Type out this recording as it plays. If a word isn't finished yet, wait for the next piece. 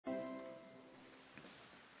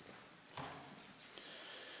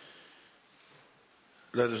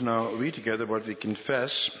Let us now read together what we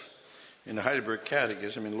confess in the Heidelberg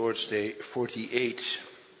Catechism in Lord's Day 48.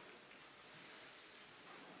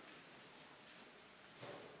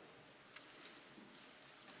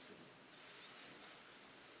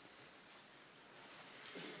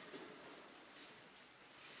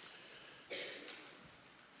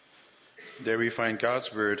 There we find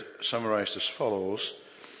God's word summarized as follows.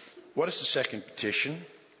 What is the second petition?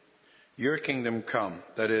 Your kingdom come,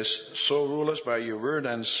 that is, so rule us by your word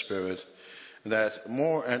and spirit, that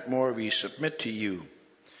more and more we submit to you.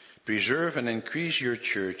 Preserve and increase your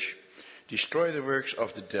church. Destroy the works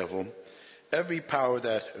of the devil, every power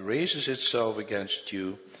that raises itself against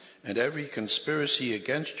you, and every conspiracy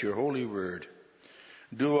against your holy word.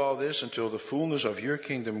 Do all this until the fullness of your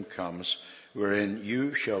kingdom comes, wherein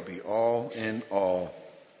you shall be all in all.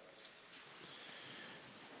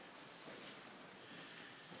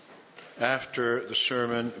 After the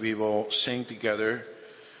sermon, we will sing together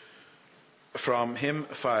from hymn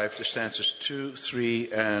 5, the stanzas 2,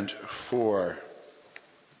 3, and 4.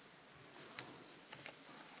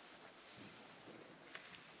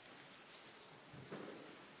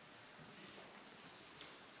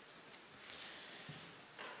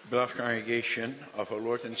 Beloved congregation of our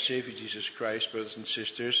Lord and Savior Jesus Christ, brothers and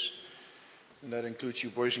sisters, and that includes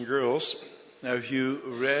you boys and girls, have you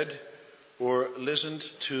read or listened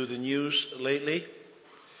to the news lately?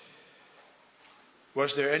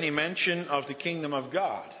 Was there any mention of the kingdom of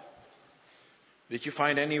God? Did you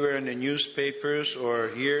find anywhere in the newspapers or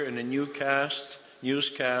here in the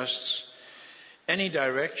newscasts any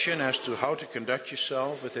direction as to how to conduct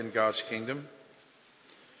yourself within God's kingdom?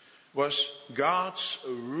 Was God's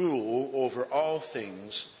rule over all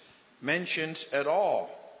things mentioned at all?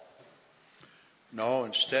 No,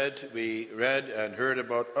 instead we read and heard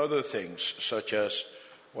about other things, such as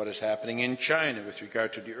what is happening in China with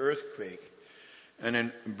regard to the earthquake, and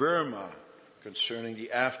in Burma concerning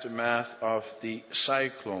the aftermath of the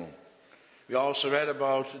cyclone. We also read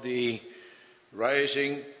about the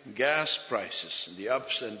rising gas prices and the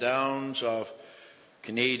ups and downs of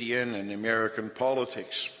Canadian and American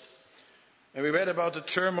politics. And we read about the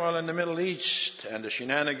turmoil in the Middle East and the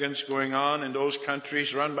shenanigans going on in those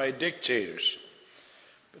countries run by dictators.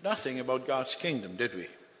 But nothing about God's kingdom, did we?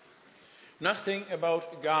 Nothing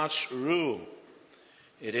about God's rule.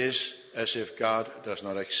 It is as if God does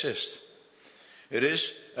not exist. It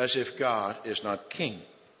is as if God is not king.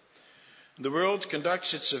 The world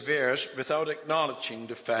conducts its affairs without acknowledging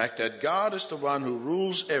the fact that God is the one who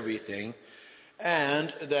rules everything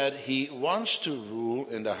and that he wants to rule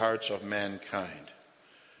in the hearts of mankind.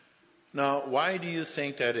 Now, why do you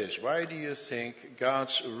think that is? Why do you think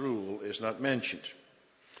God's rule is not mentioned?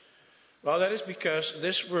 Well, that is because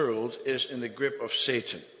this world is in the grip of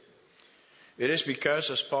Satan. It is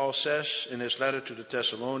because, as Paul says in his letter to the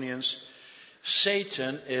Thessalonians,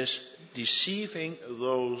 Satan is deceiving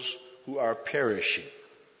those who are perishing.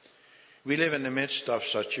 We live in the midst of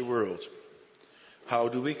such a world. How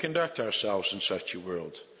do we conduct ourselves in such a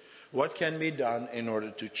world? What can be done in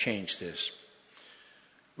order to change this?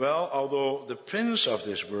 Well, although the prince of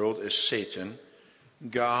this world is Satan,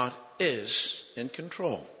 God is in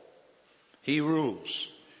control. He rules,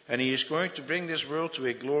 and he is going to bring this world to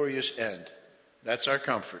a glorious end. That's our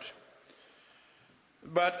comfort.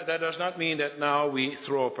 But that does not mean that now we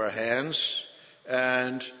throw up our hands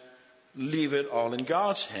and leave it all in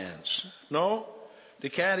God's hands. No, the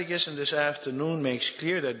Catechism this afternoon makes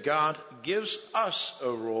clear that God gives us a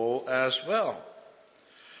role as well.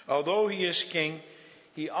 Although he is king,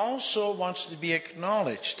 he also wants to be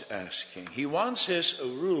acknowledged as king. He wants his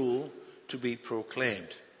rule to be proclaimed.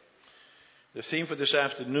 The theme for this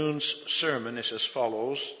afternoon's sermon is as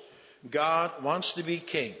follows. God wants to be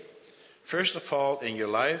king. First of all, in your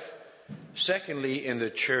life. Secondly, in the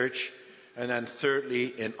church. And then thirdly,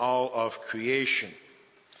 in all of creation.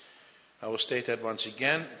 I will state that once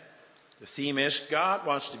again. The theme is God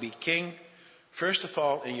wants to be king. First of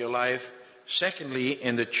all, in your life. Secondly,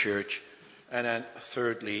 in the church. And then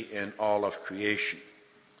thirdly, in all of creation.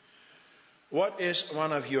 What is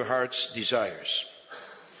one of your heart's desires?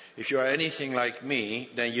 If you are anything like me,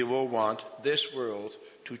 then you will want this world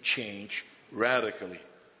to change radically.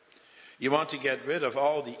 You want to get rid of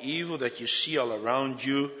all the evil that you see all around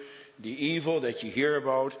you, the evil that you hear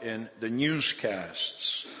about in the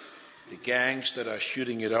newscasts, the gangs that are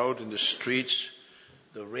shooting it out in the streets,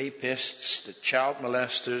 the rapists, the child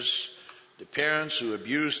molesters, the parents who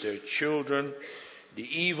abuse their children,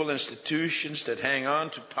 the evil institutions that hang on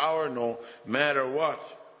to power no matter what.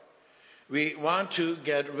 We want to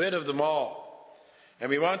get rid of them all. And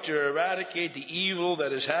we want to eradicate the evil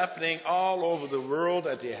that is happening all over the world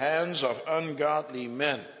at the hands of ungodly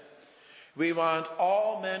men. We want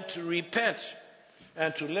all men to repent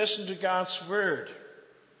and to listen to God's word.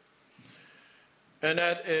 And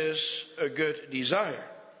that is a good desire.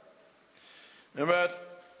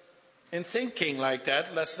 But in thinking like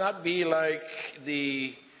that, let's not be like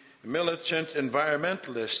the militant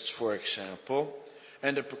environmentalists, for example,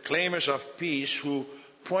 and the proclaimers of peace who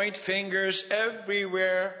point fingers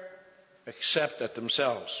everywhere except at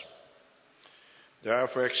themselves. There are,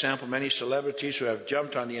 for example, many celebrities who have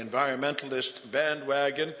jumped on the environmentalist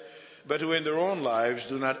bandwagon, but who in their own lives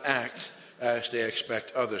do not act as they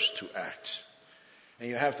expect others to act. And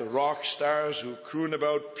you have the rock stars who croon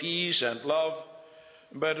about peace and love,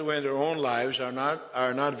 but who in their own lives are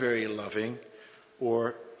not very loving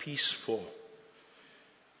or peaceful.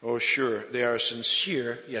 Oh, sure, they are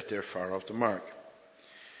sincere, yet they're far off the mark.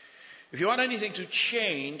 If you want anything to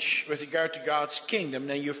change with regard to God's kingdom,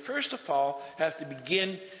 then you first of all have to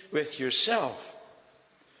begin with yourself.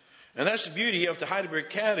 And that's the beauty of the Heidelberg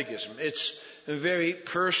Catechism. It's very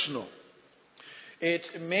personal.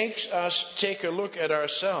 It makes us take a look at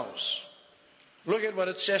ourselves. Look at what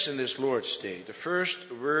it says in this Lord's Day. The first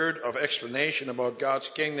word of explanation about God's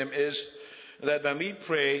kingdom is that when we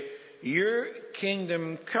pray, your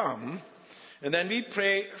kingdom come, and then we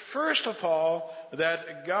pray, first of all,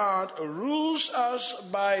 that God rules us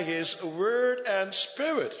by His Word and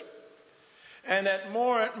Spirit. And that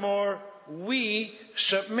more and more we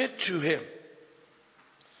submit to Him.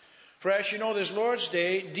 For as you know, this Lord's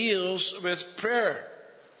Day deals with prayer.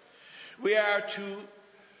 We are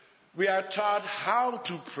taught how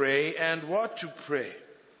to pray and what to pray.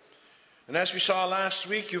 And as we saw last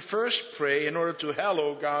week, you first pray in order to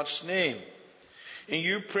hallow God's name. In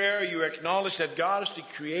your prayer, you acknowledge that God is the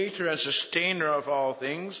creator and sustainer of all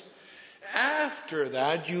things. After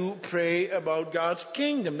that, you pray about God's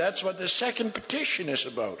kingdom. That's what the second petition is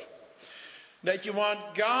about. That you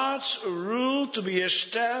want God's rule to be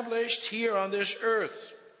established here on this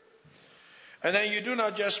earth. And then you do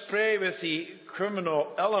not just pray with the criminal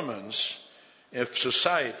elements of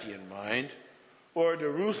society in mind, or the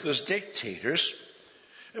ruthless dictators,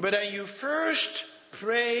 but then you first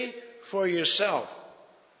pray for yourself.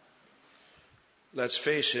 Let's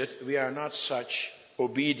face it, we are not such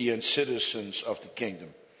obedient citizens of the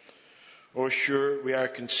kingdom. Oh, sure, we are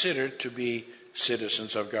considered to be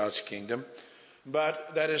citizens of God's kingdom,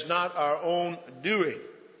 but that is not our own doing.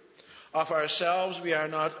 Of ourselves, we are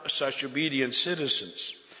not such obedient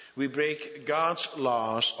citizens. We break God's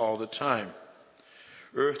laws all the time.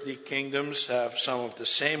 Earthly kingdoms have some of the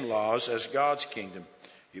same laws as God's kingdom.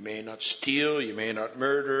 You may not steal, you may not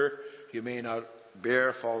murder, you may not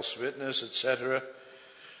bear false witness, etc.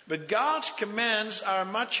 But God's commands are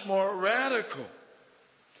much more radical.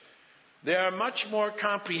 They are much more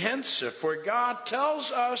comprehensive, for God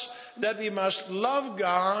tells us that we must love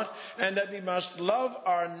God and that we must love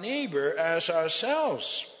our neighbor as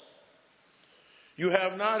ourselves. You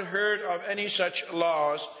have not heard of any such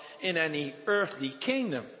laws in any earthly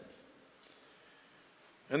kingdom.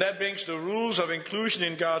 And that brings the rules of inclusion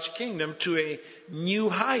in God's kingdom to a new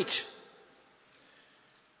height.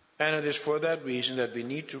 And it is for that reason that we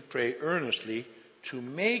need to pray earnestly to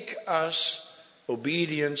make us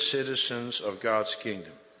obedient citizens of God's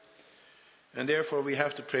kingdom. And therefore we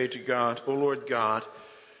have to pray to God, O Lord God,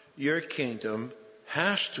 your kingdom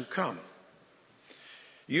has to come.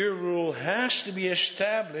 Your rule has to be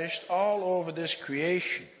established all over this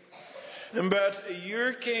creation. But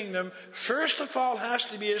your kingdom, first of all, has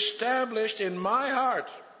to be established in my heart.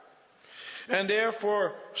 And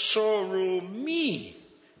therefore, so rule me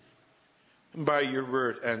by your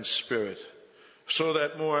word and spirit, so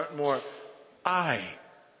that more and more I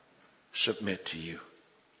submit to you.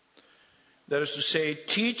 That is to say,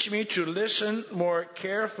 teach me to listen more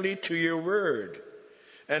carefully to your word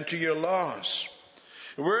and to your laws.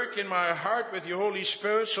 Work in my heart with your Holy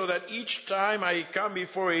Spirit so that each time I come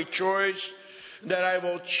before a choice, that I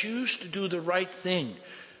will choose to do the right thing.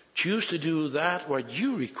 Choose to do that what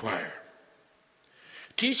you require.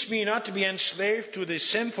 Teach me not to be enslaved to the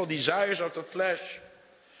sinful desires of the flesh.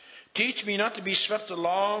 Teach me not to be swept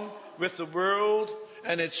along with the world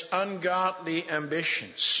and its ungodly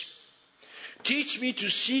ambitions. Teach me to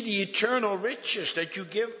see the eternal riches that you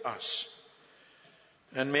give us,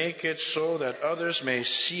 and make it so that others may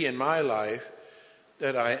see in my life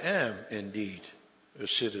that I am indeed a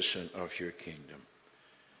citizen of your kingdom.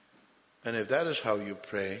 And if that is how you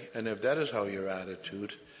pray, and if that is how your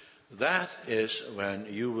attitude, that is when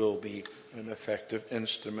you will be an effective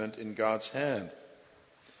instrument in God's hand.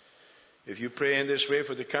 If you pray in this way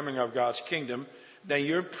for the coming of God's kingdom, then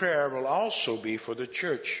your prayer will also be for the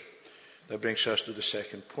church. That brings us to the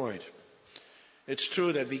second point. It's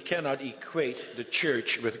true that we cannot equate the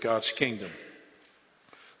church with God's kingdom.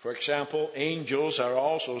 For example, angels are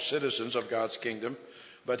also citizens of God's kingdom,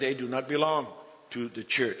 but they do not belong to the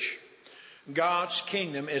church. God's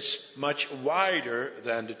kingdom is much wider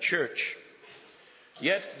than the church.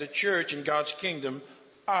 Yet the church and God's kingdom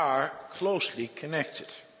are closely connected.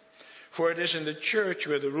 For it is in the church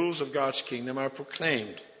where the rules of God's kingdom are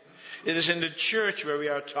proclaimed. It is in the church where we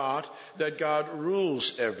are taught that God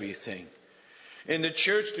rules everything. In the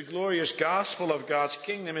church, the glorious gospel of God's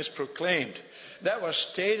kingdom is proclaimed. That was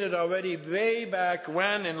stated already way back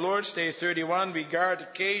when in Lord's Day 31 we guard the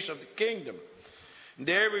case of the kingdom.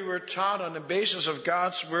 There we were taught on the basis of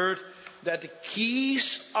God's word that the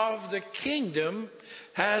keys of the kingdom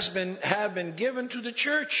have been given to the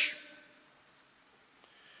church.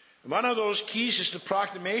 One of those keys is the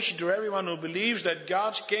proclamation to everyone who believes that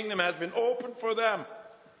God's kingdom has been opened for them.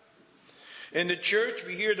 In the church,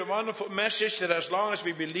 we hear the wonderful message that as long as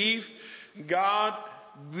we believe God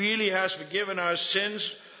really has forgiven our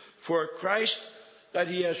sins for Christ, that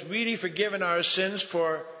He has really forgiven our sins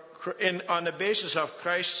on the basis of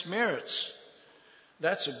Christ's merits.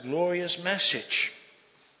 That's a glorious message.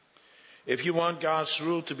 If you want God's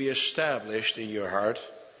rule to be established in your heart,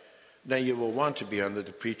 then you will want to be under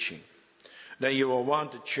the preaching. Then you will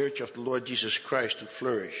want the church of the Lord Jesus Christ to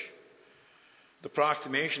flourish. The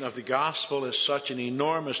proclamation of the gospel is such an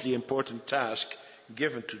enormously important task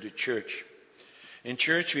given to the church. In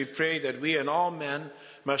church, we pray that we and all men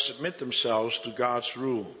must submit themselves to God's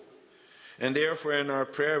rule. And therefore, in our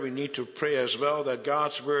prayer, we need to pray as well that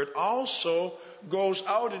God's word also goes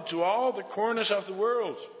out into all the corners of the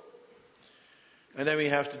world. And then we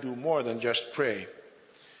have to do more than just pray.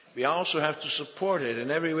 We also have to support it in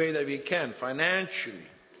every way that we can, financially.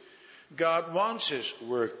 God wants His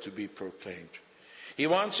work to be proclaimed. He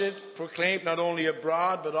wants it proclaimed not only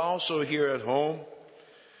abroad, but also here at home.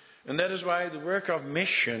 And that is why the work of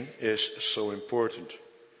mission is so important.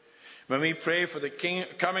 When we pray for the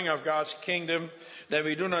coming of God's kingdom, then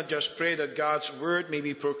we do not just pray that God's word may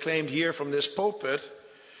be proclaimed here from this pulpit,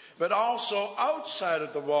 but also outside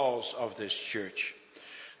of the walls of this church.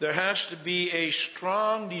 There has to be a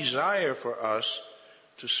strong desire for us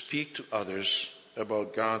to speak to others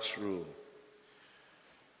about God's rule.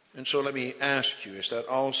 And so let me ask you, is that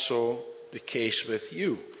also the case with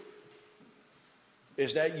you?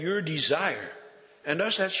 Is that your desire? And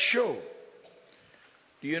does that show?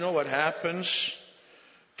 Do you know what happens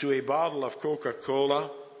to a bottle of Coca-Cola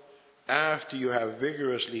after you have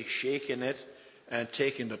vigorously shaken it and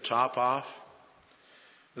taken the top off?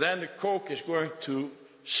 Then the Coke is going to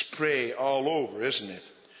spray all over, isn't it?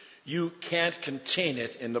 You can't contain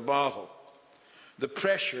it in the bottle. The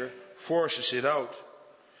pressure forces it out.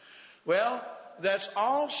 Well, that's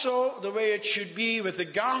also the way it should be with the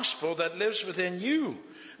gospel that lives within you.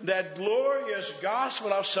 That glorious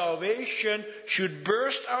gospel of salvation should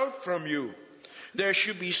burst out from you. There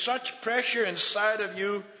should be such pressure inside of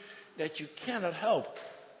you that you cannot help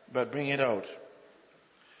but bring it out.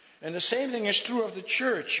 And the same thing is true of the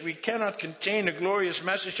church. We cannot contain the glorious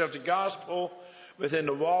message of the gospel within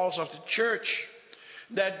the walls of the church.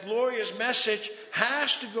 That glorious message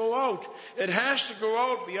has to go out. It has to go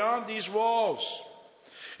out beyond these walls.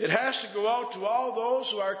 It has to go out to all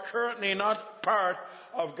those who are currently not part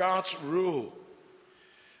of God's rule.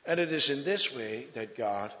 And it is in this way that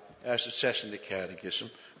God, as it says in the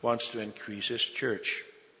Catechism, wants to increase His church.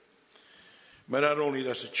 But not only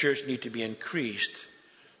does the church need to be increased,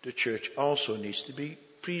 the church also needs to be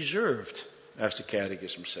preserved, as the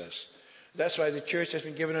Catechism says. That's why the church has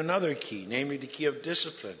been given another key, namely the key of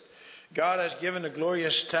discipline. God has given a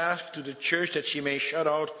glorious task to the church that she may shut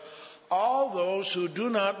out all those who do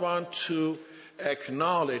not want to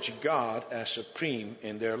acknowledge God as supreme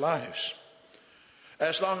in their lives.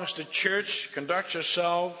 As long as the church conducts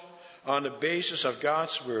herself on the basis of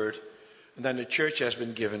God's word, then the church has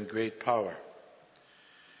been given great power.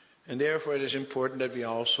 And therefore it is important that we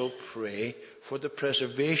also pray for the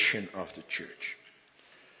preservation of the church.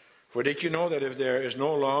 For did you know that if there is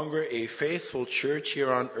no longer a faithful church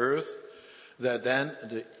here on earth, that then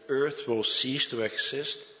the earth will cease to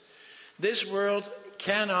exist? This world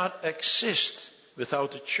cannot exist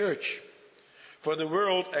without the church. For the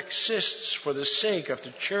world exists for the sake of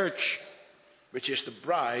the church, which is the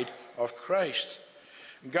bride of Christ.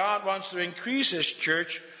 God wants to increase His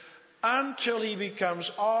church until He becomes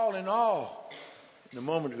all in all. In a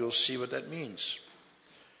moment we'll see what that means.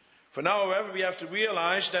 For now, however, we have to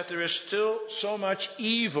realize that there is still so much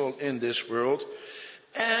evil in this world,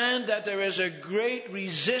 and that there is a great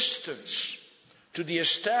resistance to the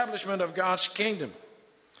establishment of God's kingdom.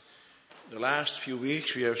 The last few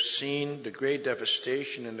weeks we have seen the great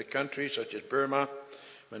devastation in the countries such as Burma,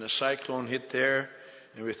 when a cyclone hit there,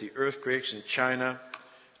 and with the earthquakes in China.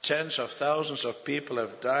 Tens of thousands of people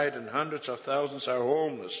have died and hundreds of thousands are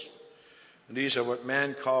homeless. And these are what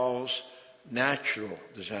man calls natural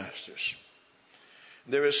disasters.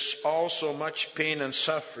 There is also much pain and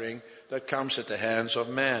suffering that comes at the hands of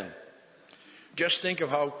man. Just think of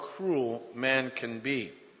how cruel man can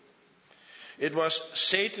be. It was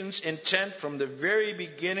Satan's intent from the very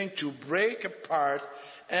beginning to break apart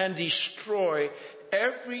and destroy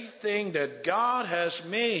everything that God has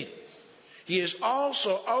made. He is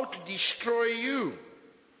also out to destroy you.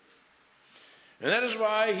 And that is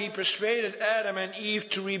why he persuaded Adam and Eve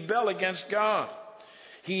to rebel against God.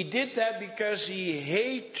 He did that because he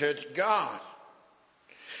hated God.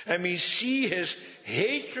 And we see his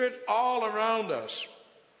hatred all around us.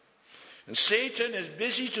 And Satan is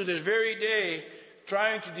busy to this very day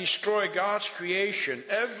trying to destroy God's creation.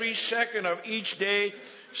 Every second of each day,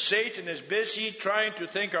 Satan is busy trying to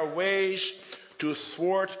think of ways to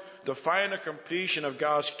thwart the final completion of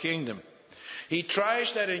God's kingdom. He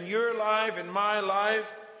tries that in your life, in my life.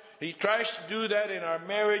 He tries to do that in our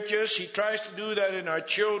marriages. He tries to do that in our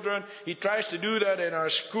children. He tries to do that in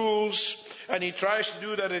our schools. And he tries to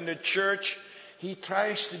do that in the church. He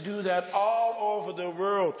tries to do that all over the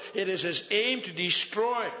world. It is his aim to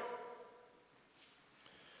destroy.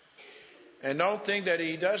 And don't think that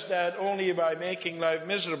he does that only by making life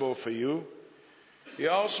miserable for you. He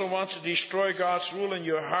also wants to destroy God's rule in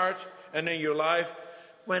your heart and in your life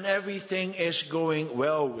when everything is going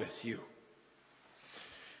well with you.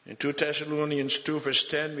 In 2 Thessalonians 2 verse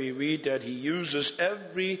 10 we read that he uses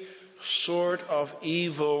every sort of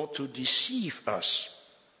evil to deceive us.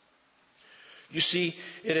 You see,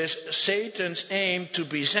 it is Satan's aim to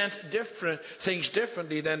present different things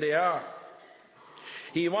differently than they are.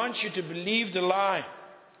 He wants you to believe the lie.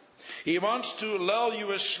 He wants to lull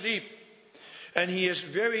you asleep. And he is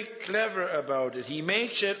very clever about it. He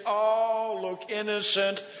makes it all look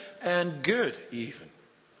innocent and good even.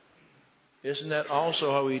 Isn't that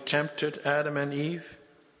also how he tempted Adam and Eve?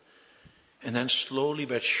 And then slowly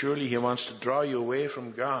but surely he wants to draw you away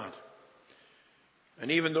from God.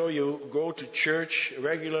 And even though you go to church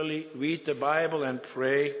regularly, read the Bible and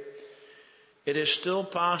pray, it is still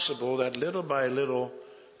possible that little by little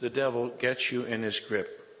the devil gets you in his grip.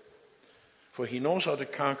 For he knows how to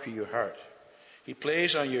conquer your heart. He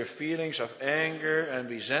plays on your feelings of anger and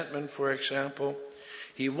resentment, for example.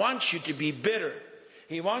 He wants you to be bitter.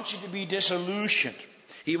 He wants you to be disillusioned.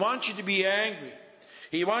 He wants you to be angry.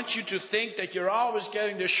 He wants you to think that you're always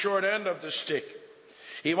getting the short end of the stick.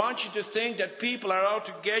 He wants you to think that people are out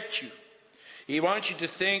to get you. He wants you to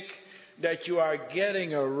think that you are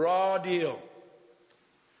getting a raw deal.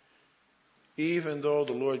 Even though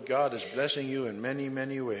the Lord God is blessing you in many,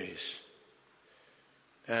 many ways.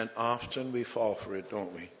 And often we fall for it,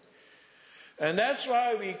 don't we? And that's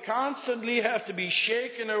why we constantly have to be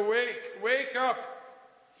shaken awake. Wake up.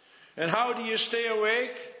 And how do you stay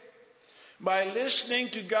awake? By listening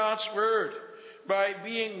to God's word. By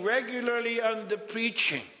being regularly under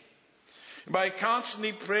preaching. By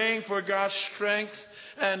constantly praying for God's strength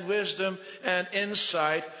and wisdom and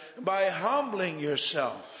insight. By humbling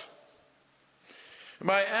yourself.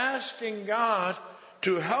 By asking God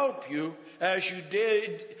to help you as you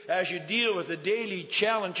deal with the daily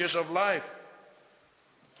challenges of life.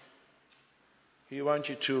 He wants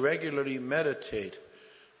you to regularly meditate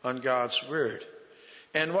on God's word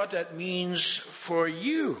and what that means for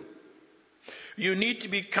you. You need to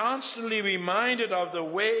be constantly reminded of the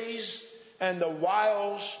ways and the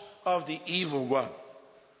wiles of the evil one,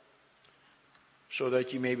 so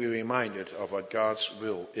that you may be reminded of what God's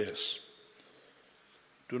will is.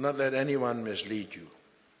 Do not let anyone mislead you.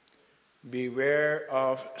 Beware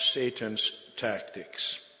of Satan's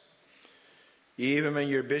tactics. Even when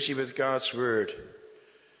you're busy with God's word,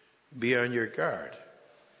 be on your guard.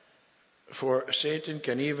 For Satan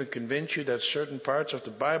can even convince you that certain parts of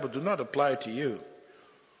the Bible do not apply to you,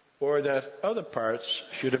 or that other parts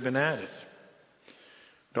should have been added.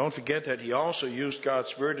 Don't forget that he also used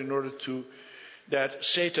God's word that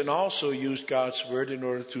Satan also used God's word in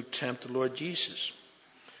order to tempt the Lord Jesus.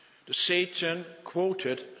 Satan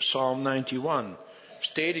quoted Psalm 91,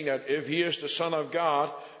 stating that if he is the Son of God,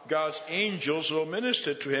 God's angels will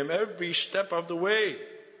minister to him every step of the way.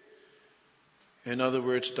 In other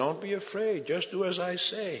words, don't be afraid, just do as I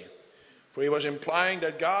say. For he was implying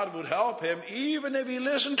that God would help him even if he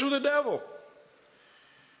listened to the devil.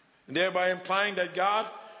 And thereby implying that God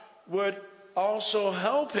would also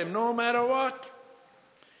help him no matter what.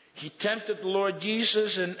 He tempted the Lord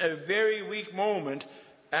Jesus in a very weak moment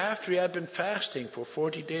after he had been fasting for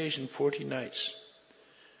 40 days and 40 nights.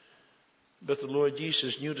 But the Lord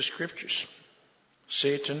Jesus knew the scriptures.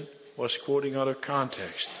 Satan was quoting out of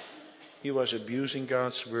context. He was abusing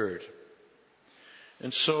God's word.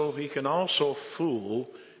 And so he can also fool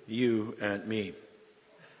you and me.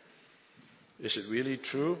 Is it really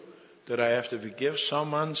true that I have to forgive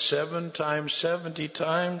someone 7 times, 70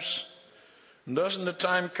 times? Doesn't the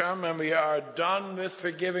time come when we are done with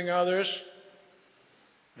forgiving others?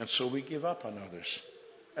 And so we give up on others.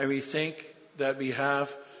 And we think that we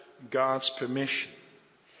have God's permission.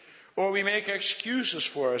 Or we make excuses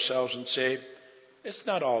for ourselves and say, it's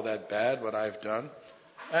not all that bad what I've done.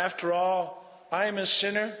 After all, I'm a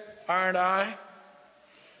sinner, aren't I?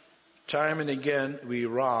 Time and again we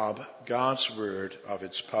rob God's word of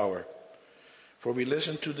its power. For we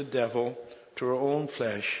listen to the devil, to our own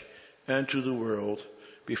flesh, and to the world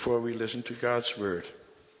before we listen to God's word.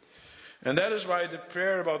 And that is why the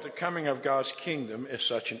prayer about the coming of God's kingdom is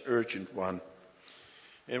such an urgent one.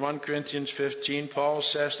 In 1 Corinthians 15, Paul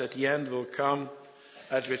says that the end will come,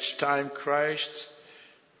 at which time Christ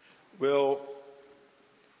will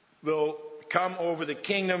come over the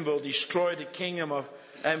kingdom, will destroy the kingdom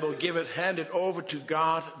and will hand it over to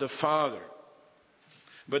God the Father.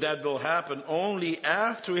 But that will happen only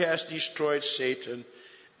after he has destroyed Satan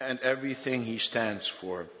and everything he stands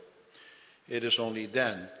for. It is only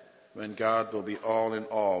then when God will be all in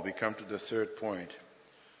all. We come to the third point.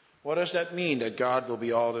 What does that mean, that God will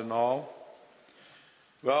be all in all?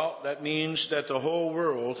 Well, that means that the whole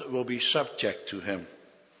world will be subject to him.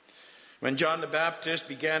 When John the Baptist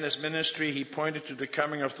began his ministry, he pointed to the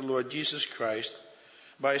coming of the Lord Jesus Christ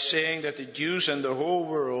by saying that the Jews and the whole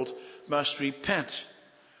world must repent,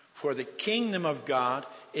 for the kingdom of God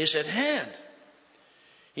is at hand.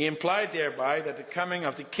 He implied thereby that the coming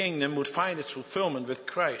of the kingdom would find its fulfillment with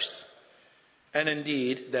Christ. And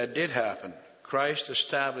indeed, that did happen. Christ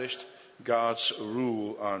established God's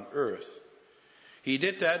rule on earth. He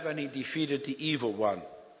did that when he defeated the evil one.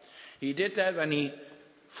 He did that when he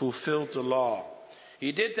fulfilled the law.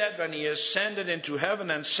 He did that when he ascended into heaven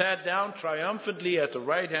and sat down triumphantly at the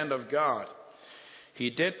right hand of God.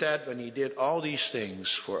 He did that when he did all these things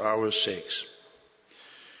for our sakes.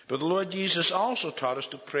 But the Lord Jesus also taught us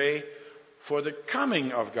to pray for the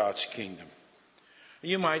coming of God's kingdom.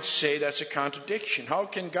 You might say that's a contradiction. How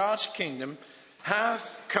can God's kingdom have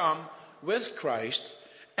come with Christ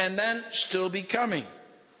and then still be coming?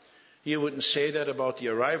 You wouldn't say that about the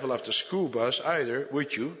arrival of the school bus either,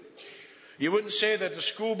 would you? You wouldn't say that the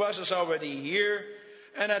school bus is already here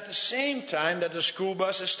and at the same time that the school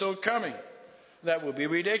bus is still coming. That would be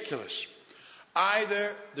ridiculous.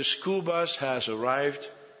 Either the school bus has arrived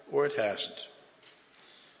or it hasn't.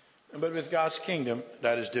 But with God's kingdom,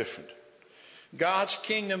 that is different. God's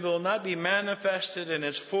kingdom will not be manifested in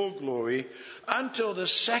its full glory until the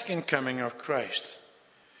second coming of Christ.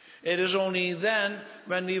 It is only then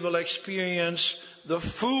when we will experience the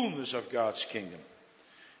fullness of God's kingdom.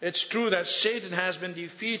 It's true that Satan has been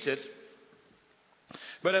defeated,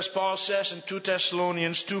 but as Paul says in 2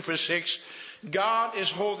 Thessalonians 2:6, God is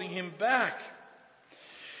holding him back.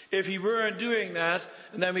 If he weren't doing that,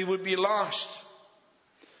 then we would be lost.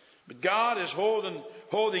 But God is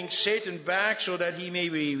holding Satan back so that he may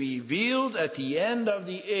be revealed at the end of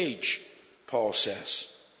the age, Paul says.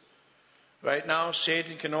 Right now,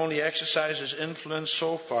 Satan can only exercise his influence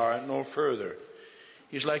so far and no further.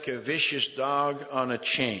 He's like a vicious dog on a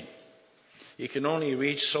chain. He can only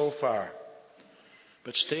reach so far.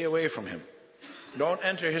 But stay away from him. Don't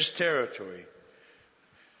enter his territory.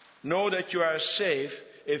 Know that you are safe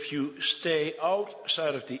if you stay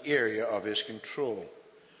outside of the area of his control.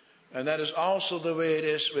 And that is also the way it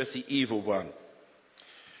is with the evil one.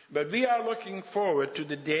 But we are looking forward to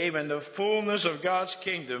the day when the fullness of God's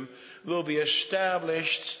kingdom will be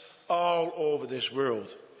established all over this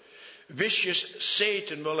world. Vicious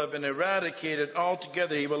Satan will have been eradicated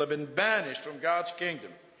altogether. He will have been banished from God's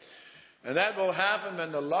kingdom. And that will happen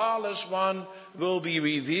when the lawless one will be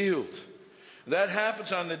revealed. That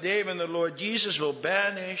happens on the day when the Lord Jesus will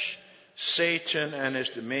banish Satan and his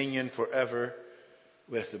dominion forever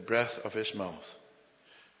with the breath of his mouth.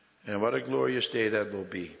 And what a glorious day that will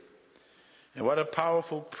be. And what a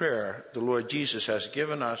powerful prayer the Lord Jesus has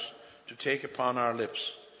given us to take upon our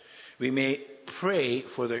lips. We may pray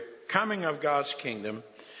for the coming of God's kingdom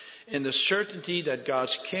in the certainty that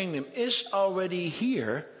God's kingdom is already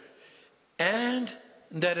here and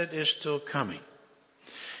that it is still coming.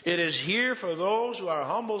 It is here for those who are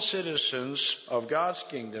humble citizens of God's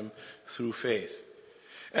kingdom through faith.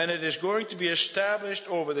 And it is going to be established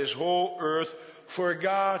over this whole earth, for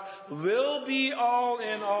God will be all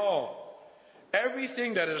in all.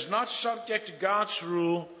 Everything that is not subject to God's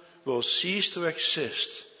rule will cease to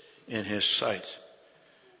exist in His sight.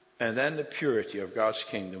 And then the purity of God's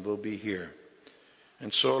kingdom will be here.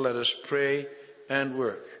 And so let us pray and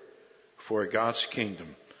work for God's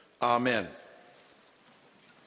kingdom. Amen.